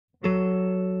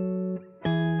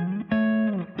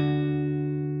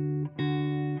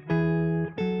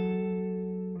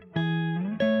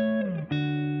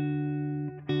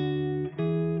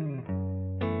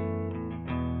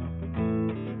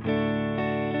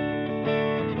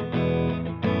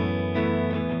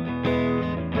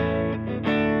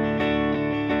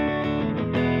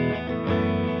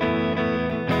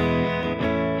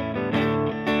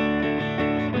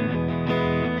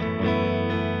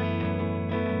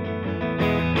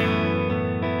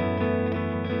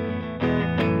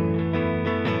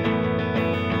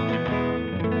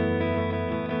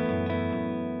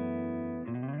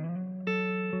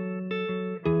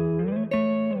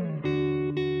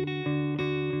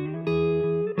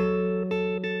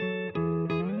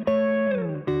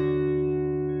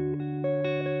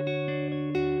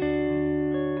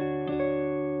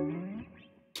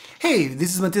Hey,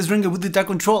 this is Matias Rengel with Guitar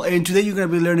Control, and today you're going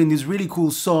to be learning this really cool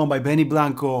song by Benny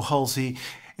Blanco, Halsey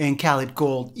Khalid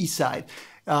called Eastside.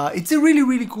 It's a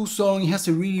really cool song. It has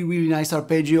a really nice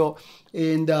arpeggio,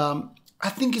 and I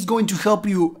think it's going to help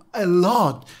you a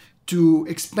lot to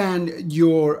expand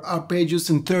your arpeggios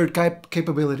and third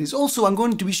capabilities. Also, I'm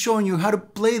going to be showing you how to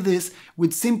play this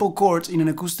with simple chords in an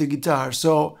acoustic guitar.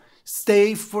 So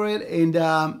stay for it,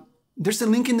 and there's a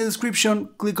link in the description.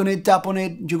 Click on it, tap on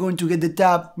it. You're going to get the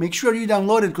tab. Make sure you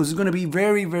download it because it's going to be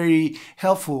very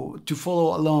helpful to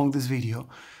follow along this video.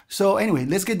 So anyway,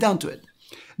 let's get down to it.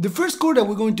 The first chord that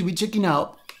we're going to be checking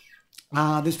out,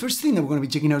 the first thing that we're going to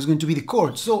be checking out is going to be the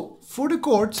chords. So for the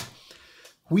chords,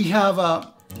 we have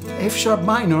F sharp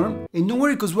minor, and don't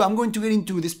worry because I'm going to get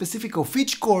into the specific of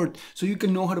each chord so you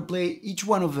can know how to play each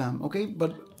one of them, okay?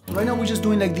 But right now we're just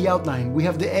doing like the outline. We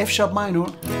have the F sharp minor,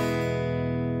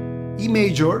 E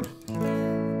major,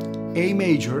 A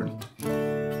major,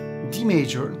 D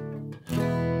major,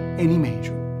 and E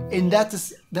major. And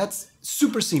that's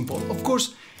super simple. Of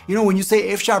course, you know, when you say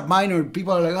F sharp minor,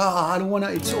 people are like, I don't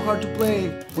wanna, it's so hard to play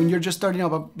when you're just starting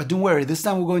out, but don't worry, this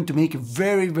time we're going to make a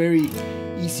very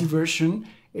easy version,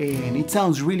 and it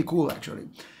sounds really cool actually.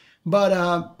 But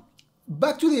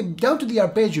back to down to the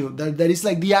arpeggio, that is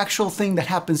like the actual thing that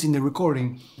happens in the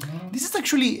recording. This is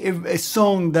actually a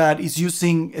song that is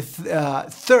using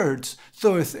thirds.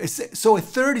 So a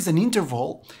third is an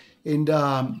interval, and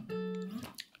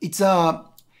it's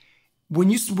when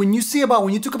you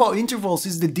talk about intervals,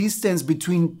 is the distance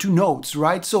between two notes,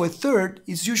 right? So a third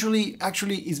is usually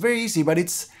it's very easy, but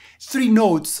it's three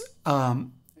notes.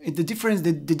 The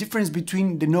difference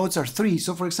between the notes are three.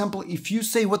 So for example, if you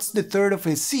say what's the third of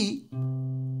a C,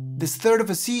 this third of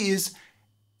a C is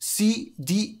C,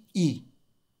 D, E.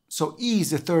 So E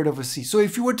is the third of a C. So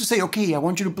if you were to say, okay, I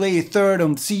want you to play a third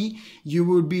on C, you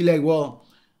would be like, well,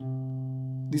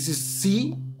 this is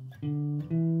C.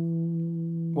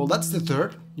 Well, that's the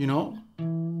third, you know,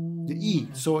 the E.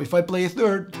 So if I play a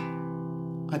third,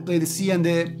 I play the C and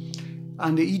the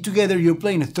E together, you're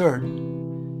playing a third.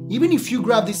 Even if you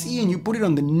grab this E and you put it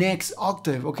on the next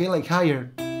octave, okay, like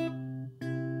higher,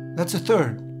 that's a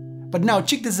third. But now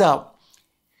check this out.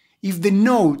 If the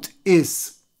note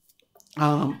is,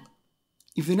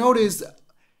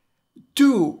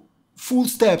 two full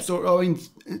steps or in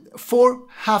 4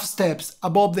 half steps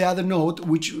above the other note,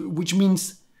 which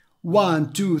means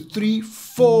 1, 2, 3,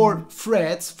 4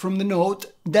 frets from the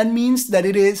note, that means that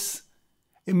it is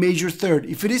a major third.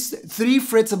 If it is 3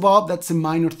 frets above, that's a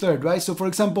minor third, right? So for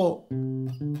example,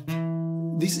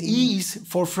 this E is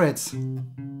 4 frets,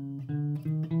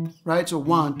 right? So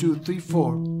 1, 2, 3,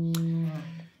 4.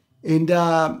 And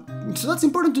so that's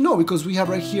important to know because we have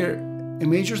right here a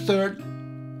major third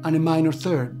and a minor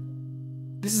third.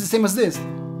 This is the same as this.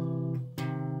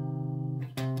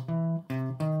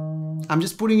 I'm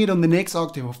just putting it on the next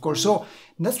octave, of course. So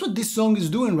that's what this song is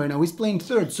doing right now. It's playing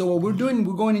third. So what we're doing,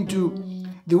 we're going into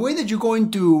the way that you're going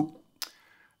to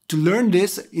learn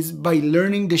this is by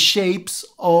learning the shapes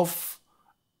of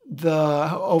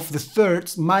the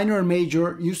thirds, minor and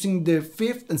major, using the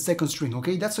 5th and 2nd string.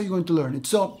 Okay, that's how you're going to learn it.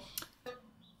 So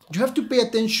you have to pay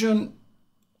attention.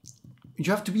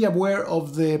 You have to be aware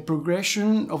of the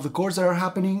progression of the chords that are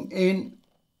happening and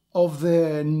of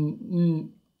the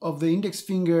index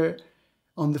finger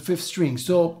on the 5th string.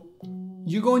 So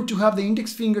you're going to have the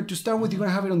index finger to start with, you're going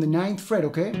to have it on the 9th fret,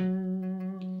 okay?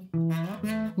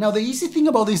 Now the easy thing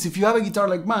about this, if you have a guitar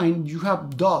like mine, you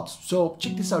have dots. So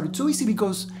check this out, it's so easy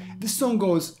because this song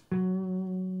goes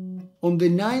on the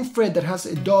 9th fret that has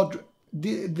a dot.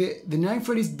 The 9th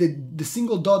fret is the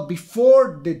single dot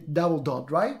before the double dot,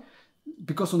 right?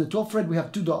 Because on the 12th fret we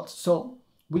have 2 dots. So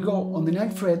we go on the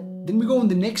 9th fret, then we go on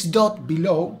the next dot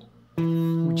below,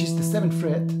 which is the 7th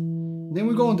fret, then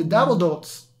we go on the double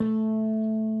dots,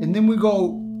 and then we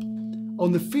go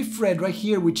on the 5th fret right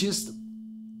here, which is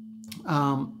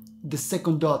the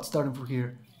 2nd dot starting from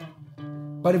here.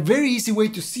 But a very easy way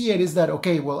to see it is that,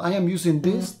 okay, well, I am using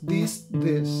this.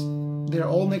 They're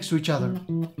all next to each other.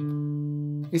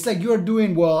 It's like you're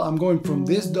doing, well, I'm going from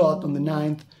this dot on the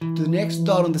 9th to the next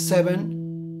dot on the 7th,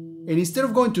 and instead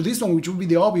of going to this one, which would be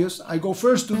the obvious, I go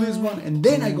first to this one and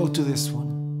then I go to this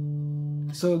one.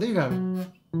 So there you have it.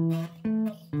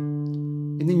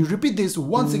 And then you repeat this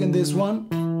once again, this one,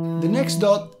 the next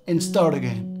dot, and start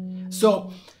again.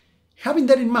 So having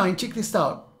that in mind, check this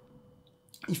out.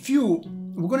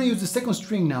 We're going to use the 2nd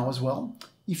string now as well.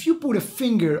 If you put a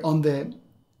finger on the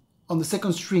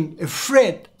 2nd string, a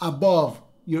fret above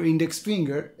your index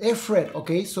finger, a fret,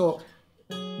 okay? So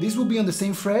this will be on the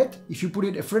same fret. If you put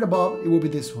it a fret above, it will be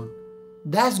this one.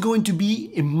 That's going to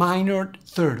be a minor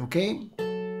third, okay?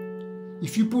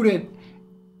 If you put it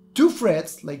 2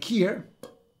 frets, like here,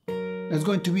 that's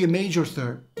going to be a major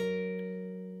third.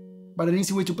 But an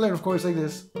easy way to play it, of course, like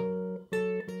this.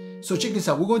 So check this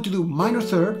out. We're going to do minor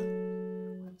third.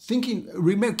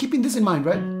 Remember, keeping this in mind,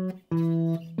 right?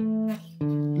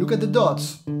 Look at the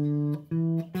dots.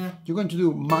 You're going to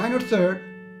do minor third,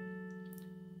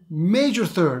 major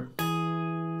third,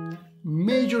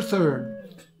 major third,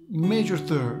 major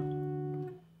third,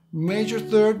 major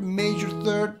third, major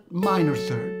third, minor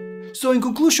third. So in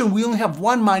conclusion, we only have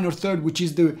one minor third, which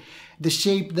is the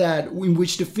shape in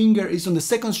which the finger is on the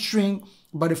second string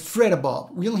but a fret above.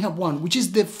 We only have one, which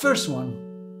is the first one.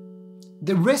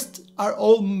 The rest are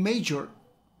all major.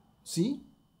 See?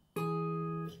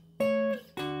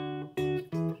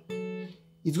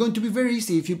 It's going to be very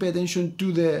easy if you pay attention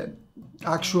to the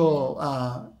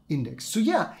actual index. So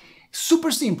yeah,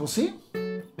 super simple, see?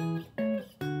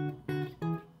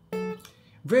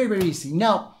 Very, very easy.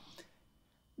 Now,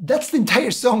 that's the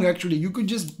entire song actually. You could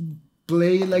just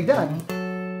play it like that.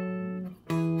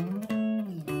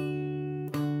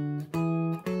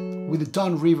 With the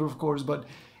tone reverb, of course, but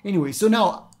anyway, so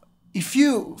now, if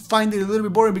you find it a little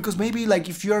bit boring, because maybe like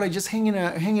if you're like just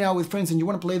hanging out with friends and you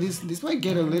want to play this might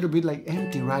get a little bit like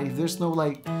empty, right? If there's no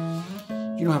like,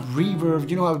 you don't have reverb,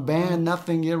 you don't have band,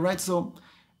 nothing, yeah, right? So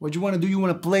what you want to do, you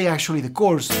want to play actually the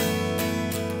chords.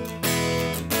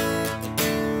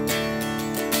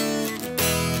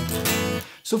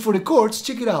 So for the chords,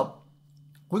 check it out.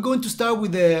 We're going to start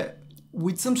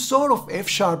with some sort of F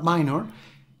sharp minor.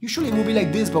 Usually it will be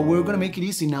like this, but we're gonna make it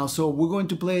easy now. So we're going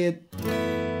to play it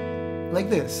like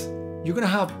this. You're gonna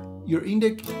have your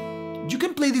index. You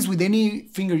can play this with any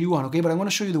finger you want, okay? But I'm gonna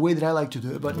show you the way that I like to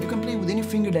do it. But you can play it with any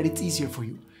finger that it's easier for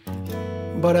you.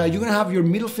 But you're gonna have your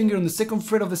middle finger on the second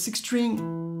fret of the 6th string,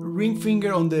 ring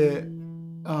finger on the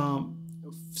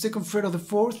second fret of the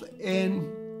 4th, and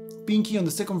pinky on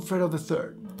the second fret of the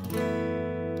 3rd.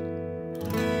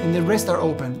 And the rest are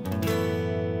open.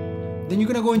 Then you're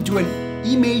gonna go into an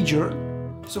E major.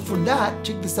 So for that,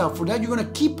 check this out. For that, you're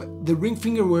gonna keep the ring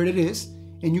finger where it is,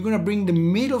 and you're gonna bring the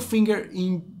middle finger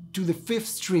into the 5th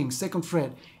string, 2nd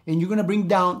fret, and you're gonna bring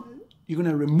down. You're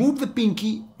gonna remove the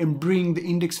pinky and bring the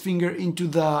index finger into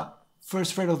the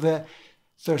 1st fret of the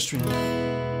 3rd string.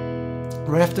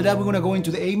 Right after that, we're gonna go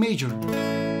into the A major.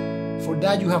 For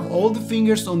that, you have all the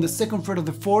fingers on the 2nd fret of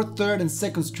the 4th, 3rd, and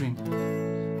 2nd string,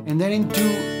 and then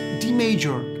into D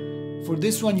major. For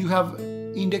this one, you have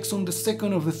index on the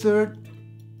 2nd of the 3rd,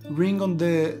 ring on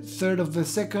the 3rd of the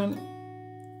 2nd,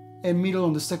 and middle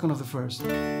on the 2nd of the 1st.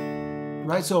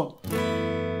 Right? So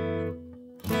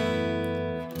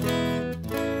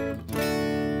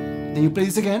then you play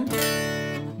this again,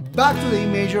 back to the A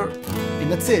major,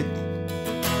 and that's it.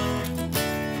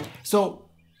 So,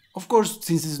 of course,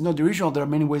 since it's not the original, there are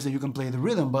many ways that you can play the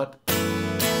rhythm, but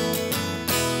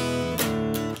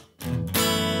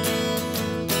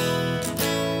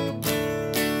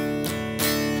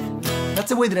that's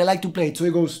the way that I like to play it. So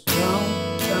it goes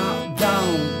down, down,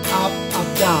 down,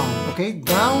 up, down. Okay,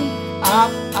 down,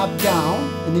 up, down,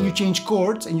 and then you change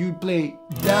chords and you play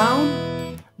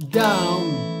down,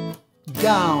 down,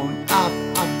 down, up,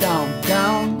 down,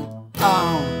 down,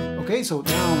 down. Okay, so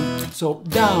down, up,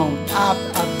 down,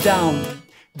 down,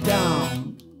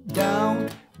 down, down,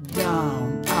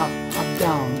 up,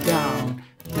 down, down, down,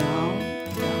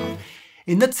 down.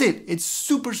 And that's it. It's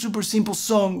super, super simple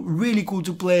song, really cool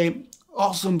to play.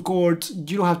 Awesome chords.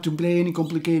 You don't have to play any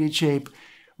complicated shape.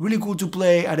 Really cool to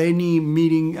play at any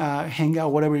meeting,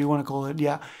 hangout, whatever you want to call it.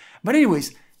 Yeah. But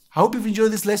anyways, I hope you've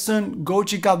enjoyed this lesson. Go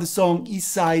check out the song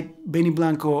Eastside, Benny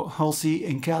Blanco, Halsey,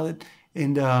 and Khalid,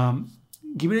 and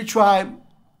give it a try.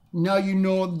 Now you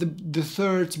know the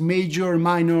thirds, major,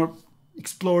 minor.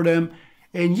 Explore them.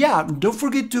 And yeah, don't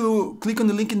forget to click on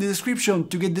the link in the description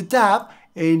to get the tab.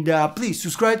 And please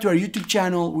subscribe to our YouTube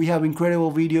channel. We have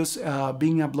incredible videos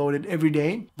being uploaded every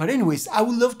day. But anyways, I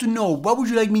would love to know, what would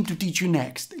you like me to teach you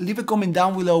next? Leave a comment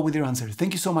down below with your answer.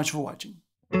 Thank you so much for watching.